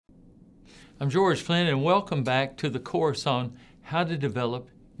I'm George Flinn, and welcome back to the course on how to develop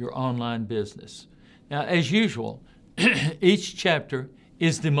your online business. Now, as usual, each chapter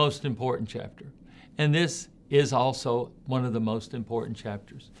is the most important chapter, and this is also one of the most important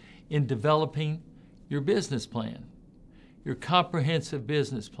chapters in developing your business plan, your comprehensive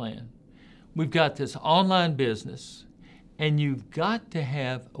business plan. We've got this online business, and you've got to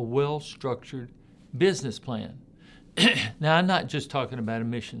have a well-structured business plan. Now, I'm not just talking about a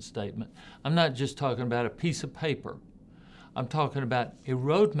mission statement. I'm not just talking about a piece of paper. I'm talking about a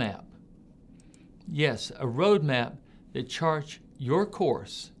roadmap. Yes, a roadmap that charts your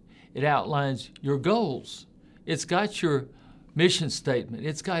course. It outlines your goals. It's got your mission statement.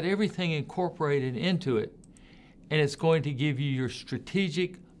 It's got everything incorporated into it, and it's going to give you your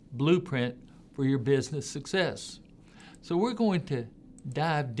strategic blueprint for your business success. So we're going to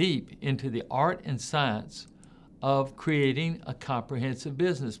dive deep into the art and science of creating a comprehensive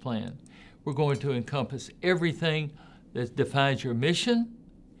business plan. We're going to encompass everything that defines your mission.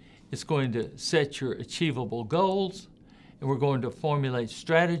 It's going to set your achievable goals, and we're going to formulate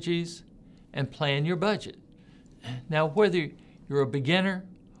strategies and plan your budget. Now, whether you're a beginner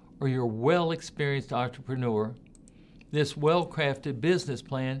or you're a well-experienced entrepreneur, this well-crafted business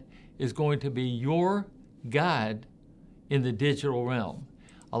plan is going to be your guide in the digital realm.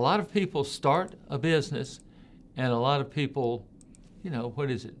 A lot of people start a business, and a lot of people,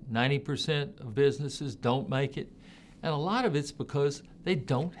 90% of businesses don't make it. And a lot of it's because they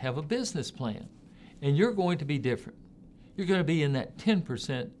don't have a business plan. And you're going to be different. You're going to be in that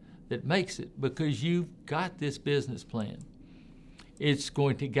 10% that makes it because you've got this business plan. It's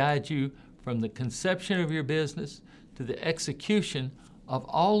going to guide you from the conception of your business to the execution of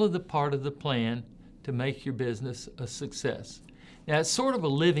all of the part of the plan to make your business a success. Now, it's sort of a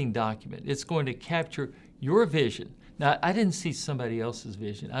living document. It's going to capture your vision. Now, I didn't see somebody else's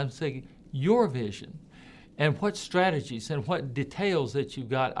vision. I'm saying your vision and what strategies and what details that you've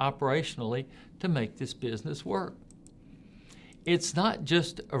got operationally to make this business work. It's not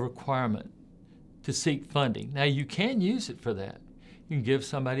just a requirement to seek funding. Now, you can use it for that. You can give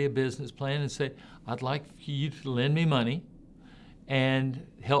somebody a business plan and say, I'd like you to lend me money and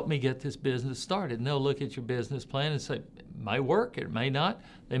help me get this business started. And they'll look at your business plan and say, it may work, it may not.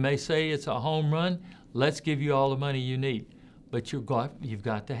 They may say it's a home run. Let's give you all the money you need. But you've got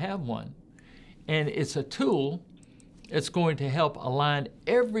to have one. And it's a tool that's going to help align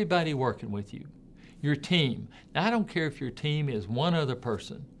everybody working with you, your team. Now, I don't care if your team is one other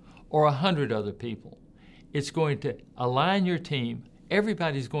person or 100 other people. It's going to align your team.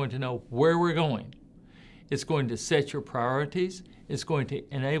 Everybody's going to know where we're going. It's going to set your priorities. It's going to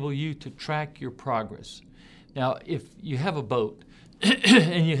enable you to track your progress. Now, if you have a boat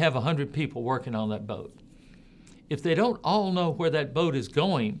and you have 100 people working on that boat, if they don't all know where that boat is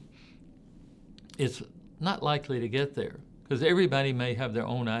going, it's not likely to get there because everybody may have their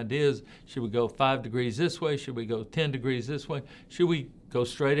own ideas. Should we go 5 degrees this way? Should we go 10 degrees this way? Should we go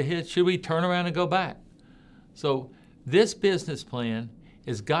straight ahead? Should we turn around and go back? So this business plan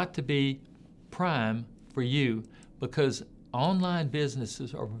has got to be prime for you because online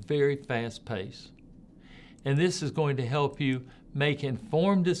businesses are very fast-paced. And this is going to help you make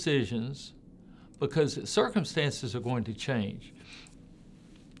informed decisions because circumstances are going to change.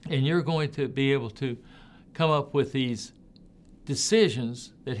 And you're going to be able to come up with these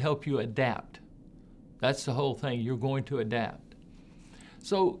decisions that help you adapt. That's the whole thing. You're going to adapt.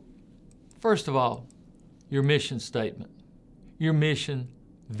 So, first of all, your mission statement, your mission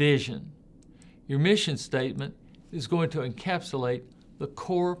vision. Your mission statement is going to encapsulate the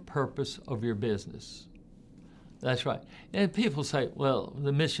core purpose of your business. That's right. And people say, well,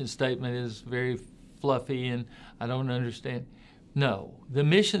 the mission statement is very fluffy and I don't understand. No, the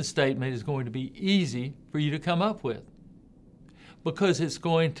mission statement is going to be easy for you to come up with because it's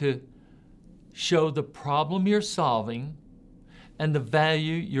going to show the problem you're solving and the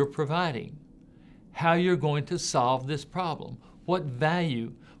value you're providing, how you're going to solve this problem, what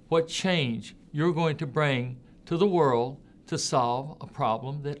value, what change you're going to bring to the world to solve a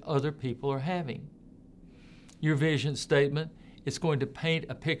problem that other people are having. Your vision statement is going to paint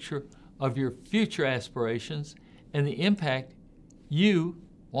a picture of your future aspirations and the impact you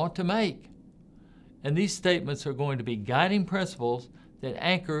want to make. And these statements are going to be guiding principles that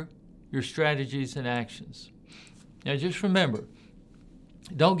anchor your strategies and actions. Now just remember,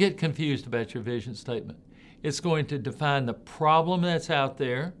 don't get confused about your vision statement. It's going to define the problem that's out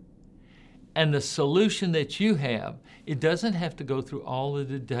there and the solution that you have. It doesn't have to go through all of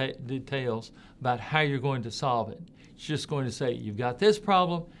the details about how you're going to solve it. It's just going to say, you've got this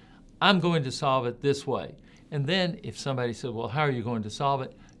problem, I'm going to solve it this way. And then if somebody says, well, how are you going to solve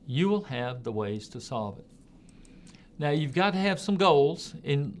it? you will have the ways to solve it. Now, you've got to have some goals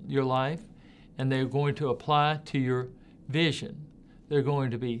in your life, and they're going to apply to your vision. They're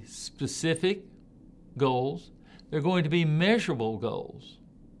going to be specific goals. They're going to be measurable goals.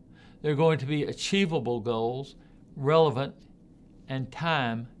 They're going to be achievable goals, relevant, and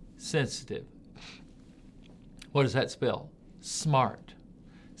time sensitive. What does that spell? SMART.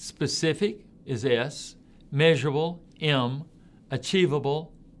 Specific is S, measurable, M,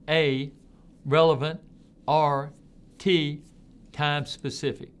 achievable, A, relevant, R, T, time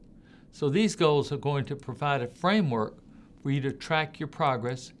specific. So these goals are going to provide a framework for you to track your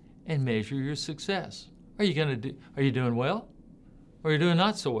progress and measure your success. Are you doing well? Or are you doing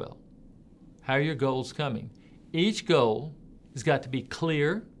not so well? How are your goals coming? Each goal has got to be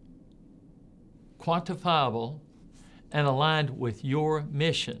clear, quantifiable, and aligned with your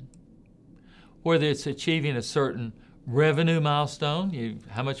mission. Whether it's achieving a certain revenue milestone,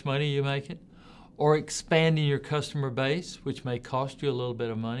 how much money you making, or expanding your customer base, which may cost you a little bit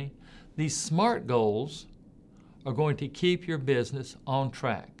of money, these SMART goals are going to keep your business on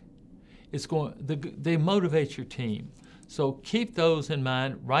track. They motivate your team. So keep those in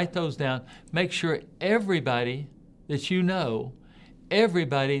mind, write those down, make sure everybody that you know,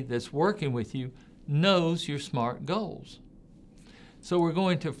 everybody that's working with you knows your SMART goals. So we're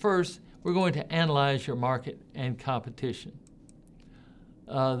going to analyze your market and competition.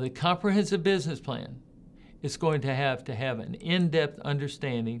 The comprehensive business plan is going to have an in-depth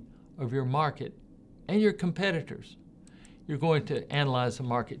understanding of your market and your competitors. You're going to analyze the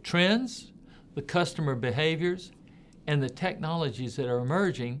market trends, the customer behaviors, and the technologies that are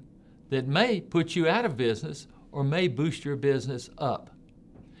emerging that may put you out of business or may boost your business up.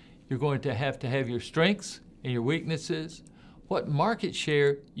 You're going to have your strengths and your weaknesses, what market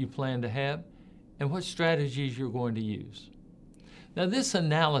share you plan to have, and what strategies you're going to use. Now, this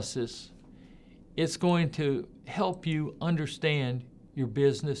analysis, it's going to help you understand your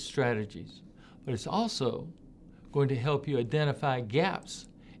business strategies, but it's also going to help you identify gaps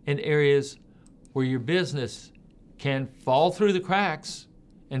in areas where your business can fall through the cracks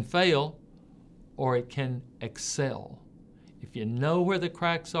and fail, or it can excel. If you know where the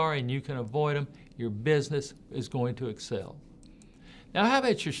cracks are and you can avoid them, your business is going to excel. Now, how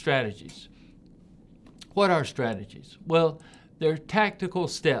about your strategies? What are strategies? Well, they're tactical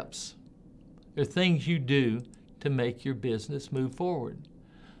steps. They're things you do to make your business move forward.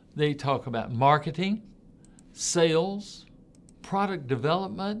 They talk about marketing, sales, product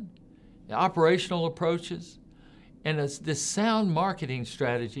development, operational approaches, and this sound marketing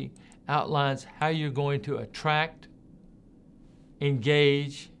strategy outlines how you're going to attract,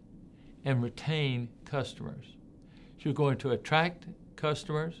 engage, and retain customers. So you're going to attract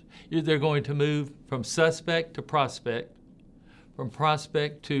customers. They're going to move from suspect to prospect, from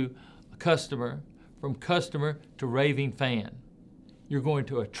prospect to customer, from customer to raving fan. You're going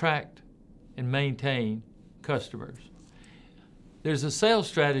to attract and maintain customers. There's a sales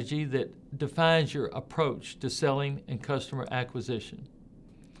strategy that defines your approach to selling and customer acquisition.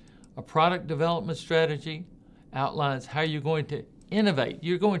 A product development strategy outlines how you're going to innovate.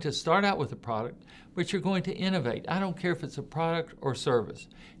 You're going to start out with a product, but you're going to innovate. I don't care if it's a product or service.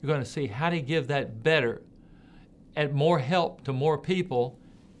 You're going to see how to give that better, at more help to more people,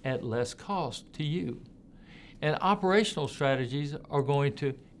 at less cost to you. And operational strategies are going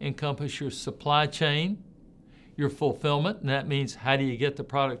to encompass your supply chain, your fulfillment, and that means how do you get the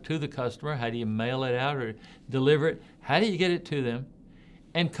product to the customer, how do you mail it out or deliver it, how do you get it to them,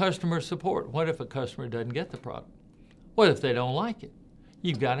 and customer support. What if a customer doesn't get the product? What if they don't like it?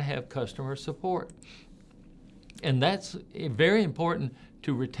 You've got to have customer support. And that's very important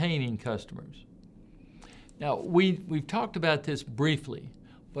to retaining customers. Now, we've talked about this briefly,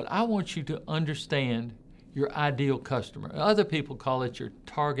 but I want you to understand your ideal customer. Other people call it your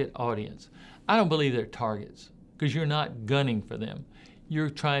target audience. I don't believe they're targets because you're not gunning for them. You're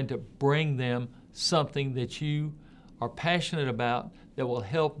trying to bring them something that you are passionate about that will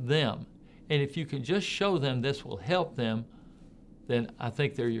help them. And if you can just show them this will help them, then I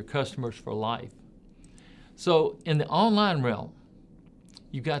think they're your customers for life. So in the online realm,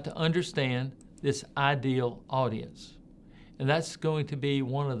 you've got to understand this ideal audience. And that's going to be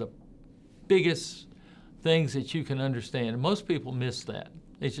one of the biggest things that you can understand. And most people miss that.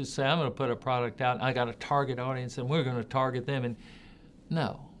 They just say, I'm going to put a product out, and I got a target audience, and we're going to target them. And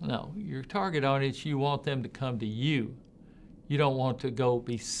no. Your target audience, you want them to come to you. You don't want to go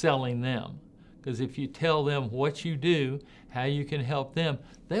be selling them. Because if you tell them what you do, how you can help them,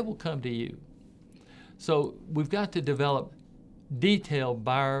 they will come to you. So we've got to develop detailed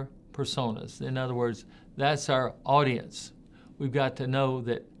buyer personas. In other words, that's our audience. We've got to know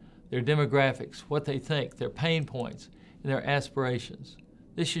that their demographics, what they think, their pain points, and their aspirations.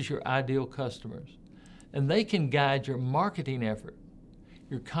 This is your ideal customers. And they can guide your marketing effort,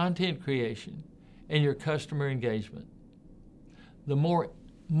 your content creation, and your customer engagement. The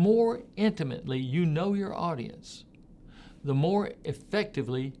more intimately you know your audience, the more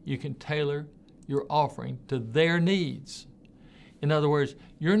effectively you can tailor your offering to their needs. In other words,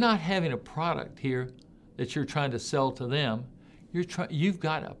 you're not having a product here that you're trying to sell to them. You've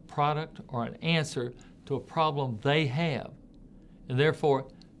got a product or an answer to a problem they have. And therefore,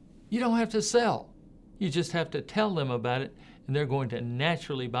 you don't have to sell. You just have to tell them about it, and they're going to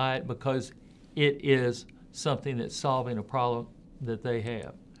naturally buy it because it is something that's solving a problem that they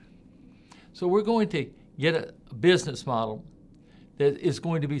have. So we're going to get a business model that is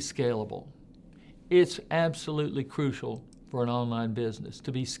going to be scalable. It's absolutely crucial for an online business.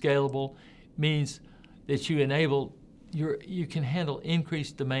 To be scalable means that you can handle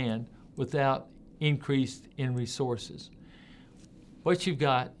increased demand without increase in resources. What you've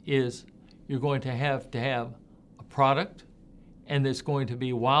got is you're going to have a product, and it's going to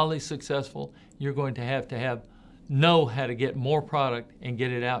be wildly successful. You're going to have know how to get more product and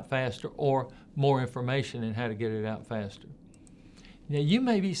get it out faster, or more information and how to get it out faster. Now, you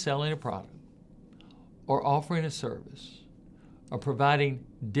may be selling a product or offering a service or providing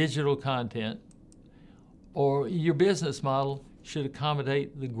digital content, or your business model should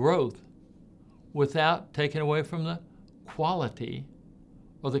accommodate the growth without taking away from the quality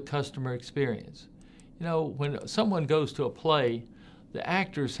or the customer experience. You know, when someone goes to a play, the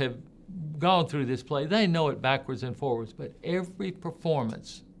actors have gone through this play. They know it backwards and forwards, but every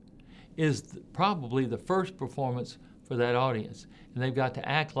performance is probably the first performance for that audience. And they've got to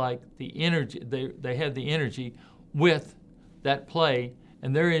act like the energy, they have the energy with that play,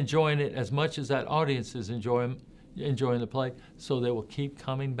 and they're enjoying it as much as that audience is enjoying the play, so they will keep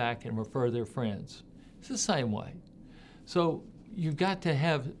coming back and refer their friends. It's the same way. So you've got to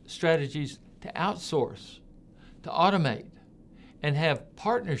have strategies to outsource, to automate, and have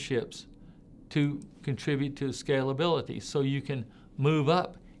partnerships to contribute to scalability so you can move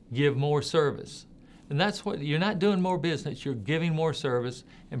up, give more service. And that's what, you're not doing more business, you're giving more service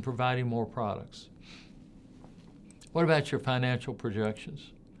and providing more products. What about your financial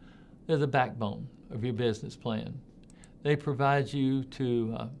projections? They're the backbone of your business plan. They provide you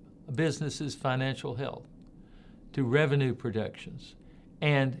to a business's financial health, to revenue projections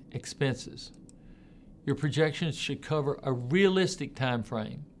and expenses. Your projections should cover a realistic time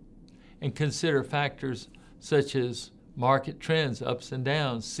frame and consider factors such as market trends, ups and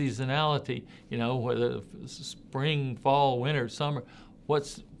downs, seasonality, whether spring, fall, winter, summer,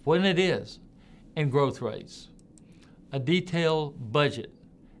 when it is, and growth rates. A detailed budget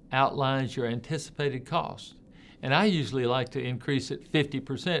outlines your anticipated cost. And I usually like to increase it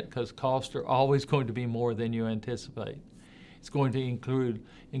 50% because costs are always going to be more than you anticipate. It's going to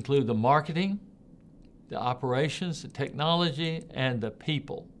include the marketing, the operations, the technology, and the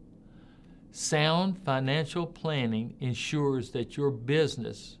people. Sound financial planning ensures that your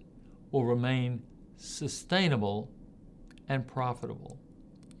business will remain sustainable and profitable.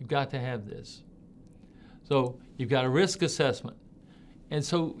 You've got to have this. So you've got a risk assessment. And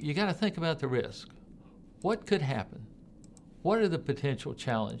so you got to think about the risk. What could happen? What are the potential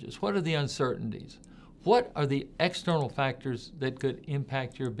challenges? What are the uncertainties? What are the external factors that could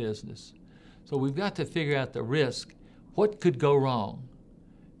impact your business? So we've got to figure out the risk. What could go wrong?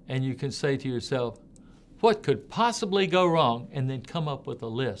 And you can say to yourself, what could possibly go wrong? And then come up with a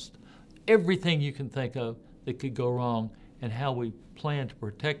list. Everything you can think of that could go wrong and how we plan to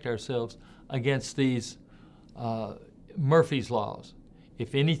protect ourselves against these Murphy's Laws.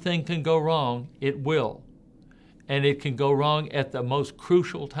 If anything can go wrong, it will. And it can go wrong at the most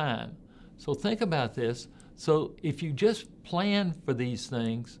crucial time. So think about this. So if you just plan for these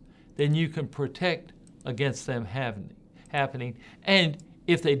things, then you can protect against them happening. And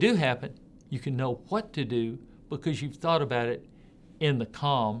if they do happen, you can know what to do because you've thought about it in the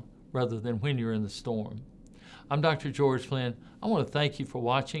calm rather than when you're in the storm. I'm Dr. George Flinn. I want to thank you for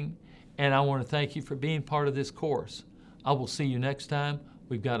watching, and I want to thank you for being part of this course. I will see you next time.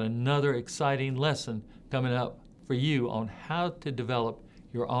 We've got another exciting lesson coming up for you on how to develop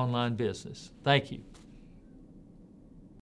your online business. Thank you.